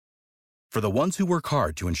For the ones who work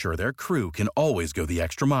hard to ensure their crew can always go the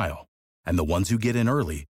extra mile, and the ones who get in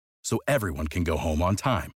early so everyone can go home on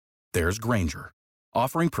time, there's Grainger,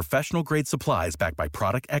 offering professional-grade supplies backed by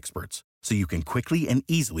product experts so you can quickly and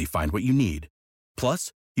easily find what you need.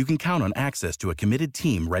 Plus, you can count on access to a committed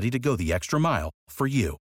team ready to go the extra mile for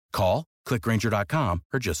you. Call, click Grainger.com,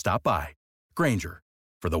 or just stop by. Grainger,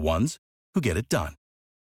 for the ones who get it done.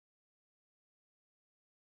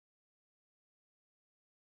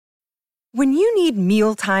 When you need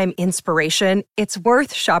mealtime inspiration, it's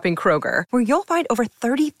worth shopping Kroger, where you'll find over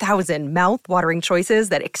 30,000 mouth-watering choices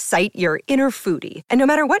that excite your inner foodie. And no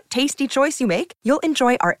matter what tasty choice you make, you'll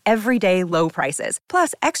enjoy our everyday low prices,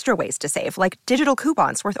 plus extra ways to save, like digital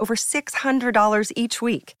coupons worth over $600 each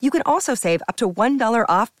week. You can also save up to $1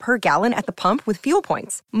 off per gallon at the pump with fuel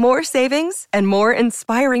points. More savings and more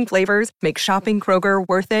inspiring flavors make shopping Kroger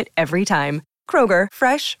worth it every time. Kroger,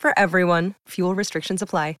 fresh for everyone. Fuel restrictions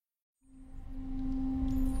apply.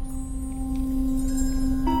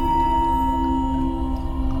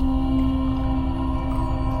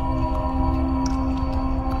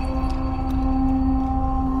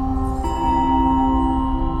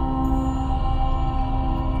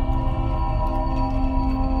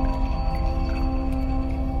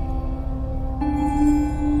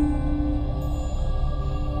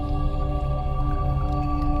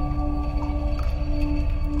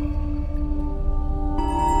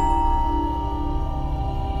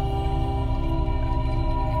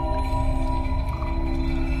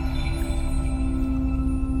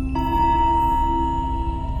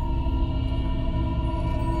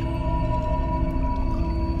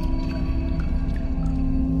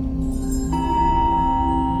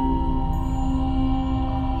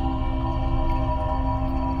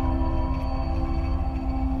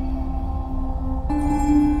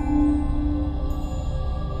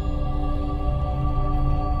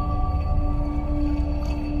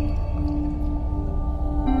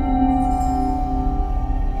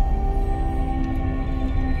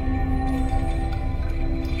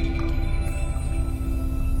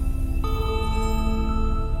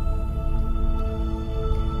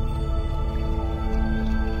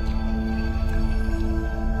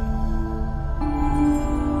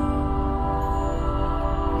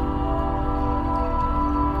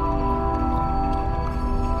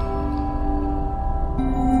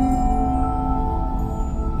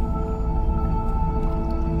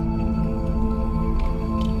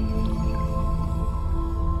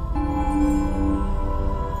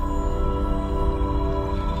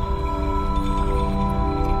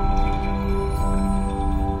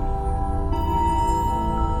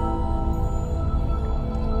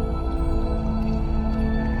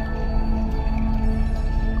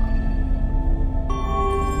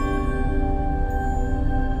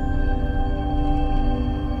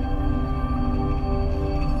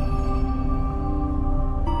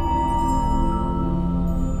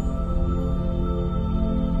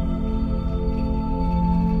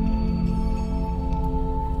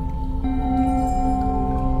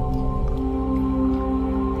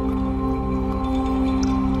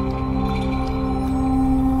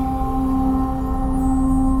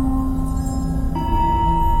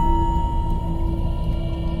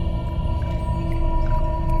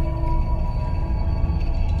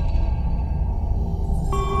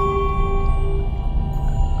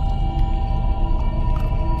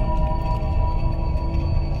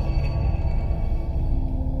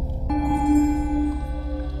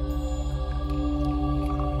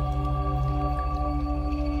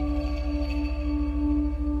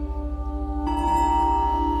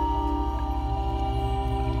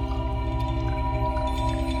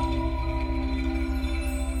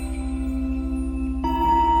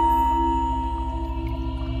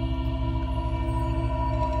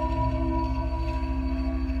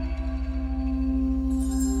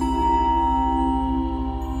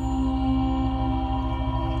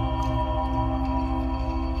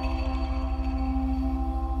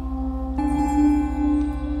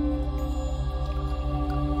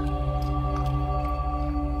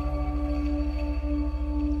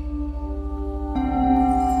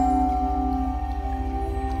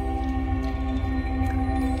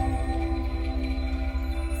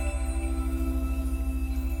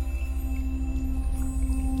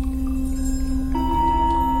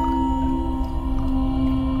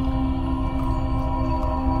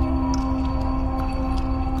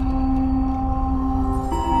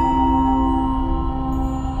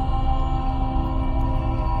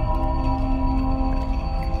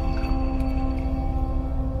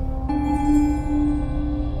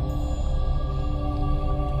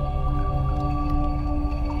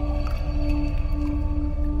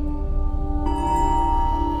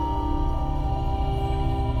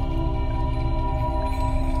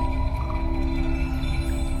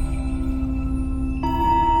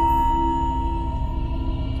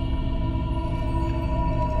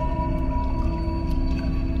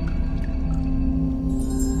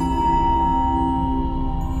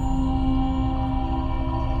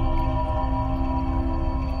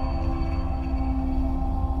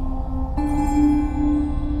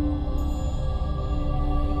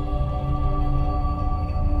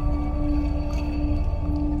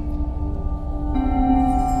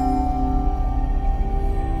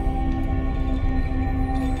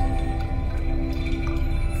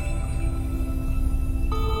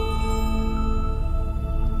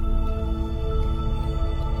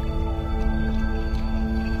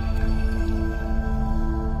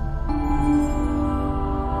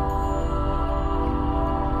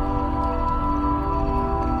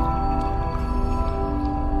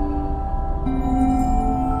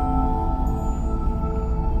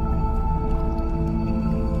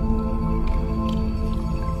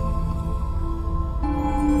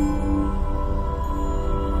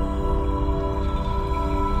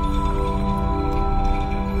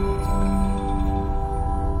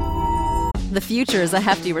 The future is a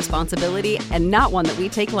hefty responsibility and not one that we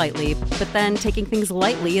take lightly, but then taking things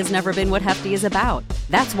lightly has never been what Hefty is about.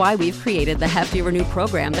 That's why we've created the Hefty Renew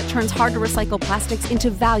program that turns hard-to-recycle plastics into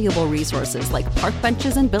valuable resources like park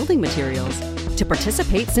benches and building materials. To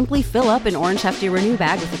participate, simply fill up an orange Hefty Renew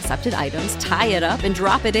bag with accepted items, tie it up, and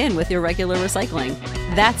drop it in with your regular recycling.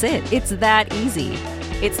 That's it. It's that easy.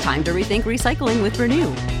 It's time to rethink recycling with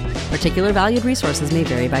Renew. Particular valued resources may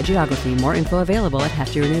vary by geography. More info available at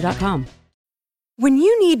heftyrenew.com. When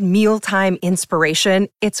you need mealtime inspiration,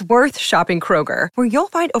 it's worth shopping Kroger, where you'll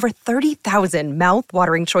find over 30,000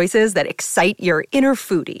 mouth-watering choices that excite your inner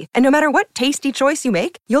foodie. And no matter what tasty choice you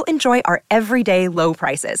make, you'll enjoy our everyday low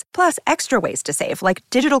prices, plus extra ways to save, like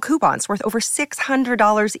digital coupons worth over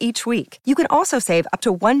 $600 each week. You can also save up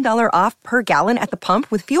to $1 off per gallon at the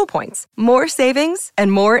pump with fuel points. More savings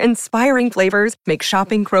and more inspiring flavors make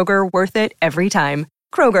shopping Kroger worth it every time.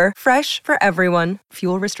 Kroger, fresh for everyone.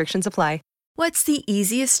 Fuel restrictions apply. What's the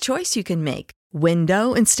easiest choice you can make?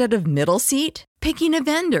 Window instead of middle seat? Picking a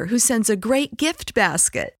vendor who sends a great gift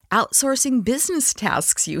basket? Outsourcing business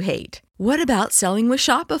tasks you hate? What about selling with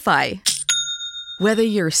Shopify? Whether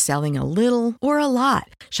you're selling a little or a lot,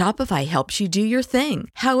 Shopify helps you do your thing,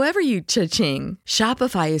 however you cha-ching.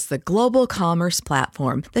 Shopify is the global commerce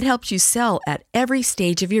platform that helps you sell at every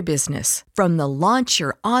stage of your business. From the launch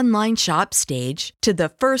your online shop stage to the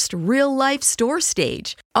first real-life store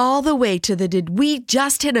stage, all the way to the did we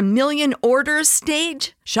just hit 1 million orders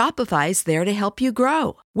stage. Shopify's there to help you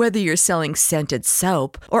grow. Whether you're selling scented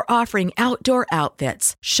soap or offering outdoor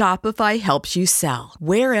outfits, Shopify helps you sell.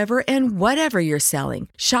 Wherever and whatever you're selling,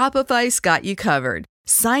 Shopify's got you covered.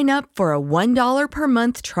 Sign up for a $1 per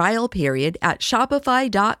month trial period at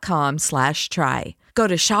shopify.com/try. Go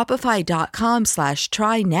to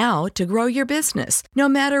shopify.com/try now to grow your business, no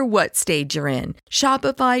matter what stage you're in.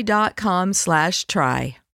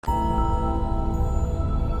 Shopify.com/try.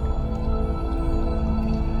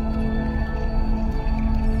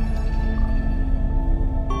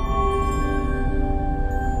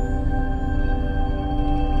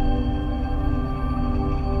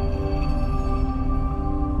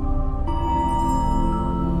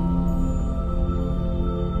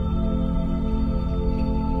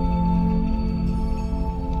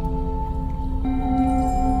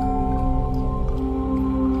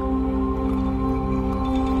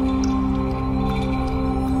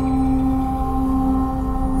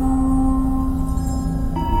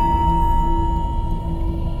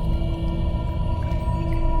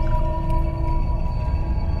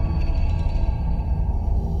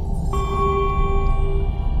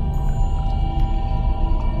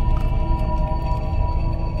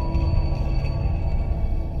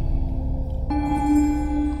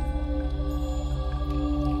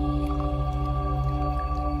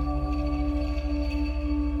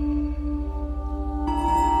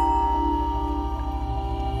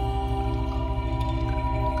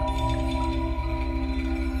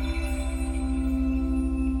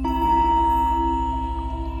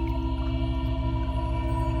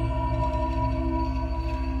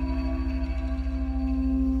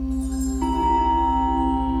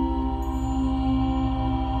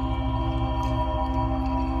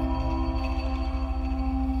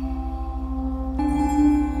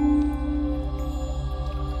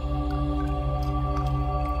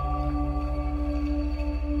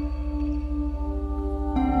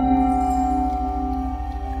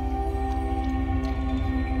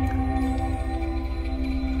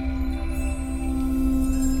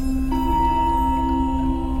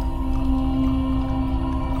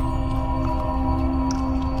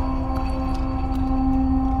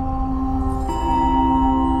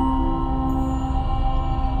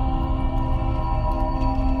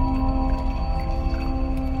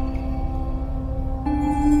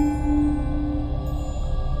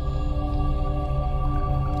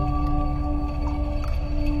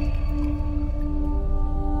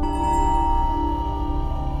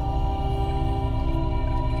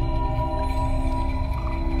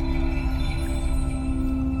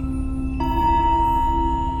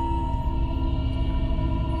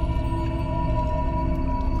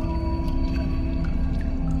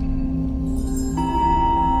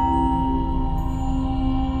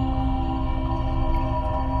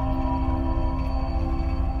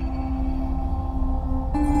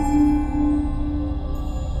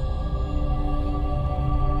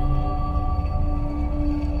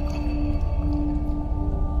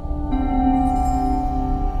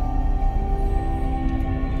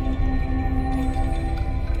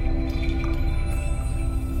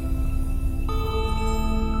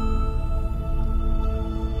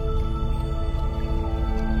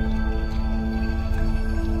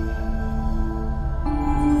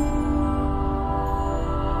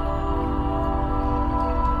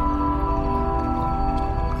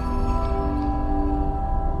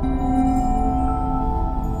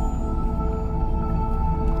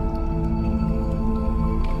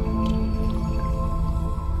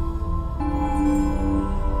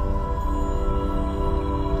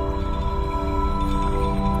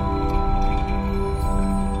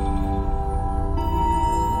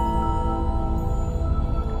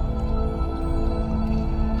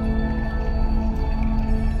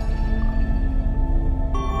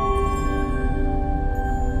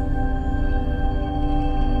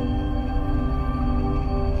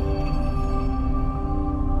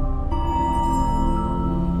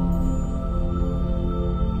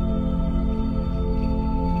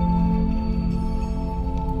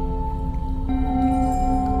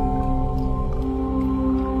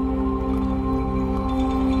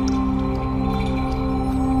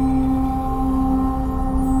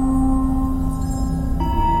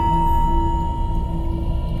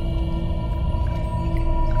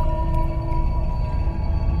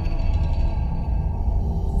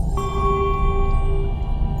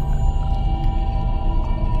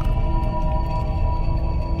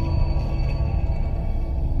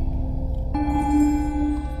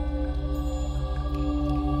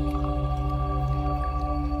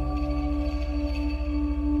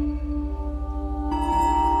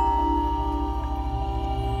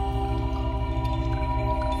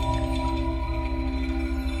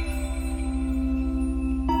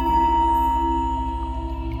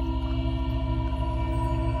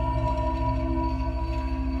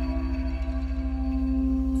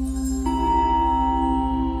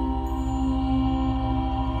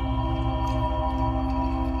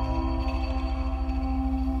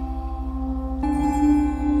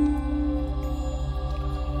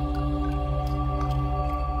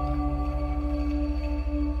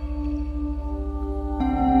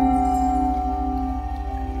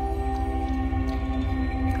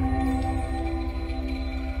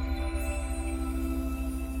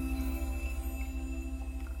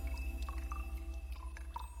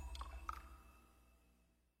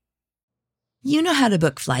 You know how to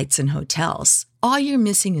book flights and hotels. All you're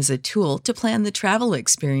missing is a tool to plan the travel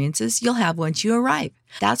experiences you'll have once you arrive.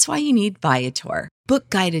 That's why you need Viator. Book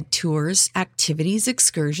guided tours, activities,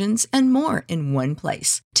 excursions, and more in one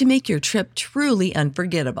place to make your trip truly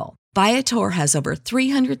unforgettable. Viator has over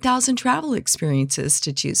 300,000 travel experiences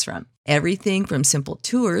to choose from. Everything from simple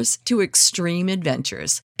tours to extreme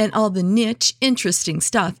adventures and all the niche, interesting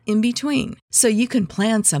stuff in between. So you can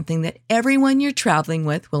plan something that everyone you're traveling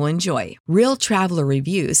with will enjoy. Real traveler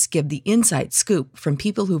reviews give the inside scoop from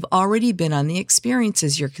people who've already been on the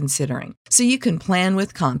experiences you're considering. So you can plan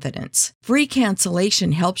with confidence. Free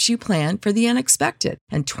cancellation helps you plan for the unexpected.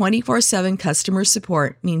 And 24/7 customer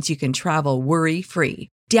support means you can travel worry-free.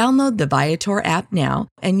 Download the Viator app now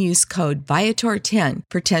and use code Viator10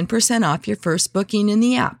 for 10% off your first booking in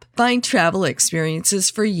the app. Find travel experiences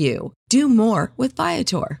for you. Do more with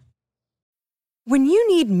Viator. When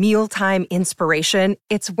you need mealtime inspiration,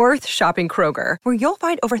 it's worth shopping Kroger, where you'll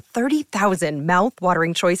find over 30,000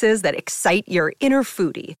 mouth-watering choices that excite your inner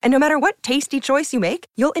foodie. And no matter what tasty choice you make,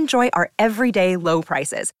 you'll enjoy our everyday low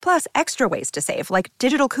prices, plus extra ways to save, like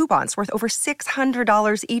digital coupons worth over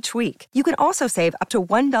 $600 each week. You can also save up to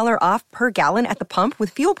 $1 off per gallon at the pump with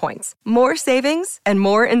fuel points. More savings and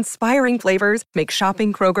more inspiring flavors make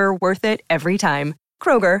shopping Kroger worth it every time.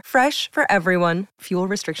 Kroger, fresh for everyone. Fuel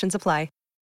restrictions apply.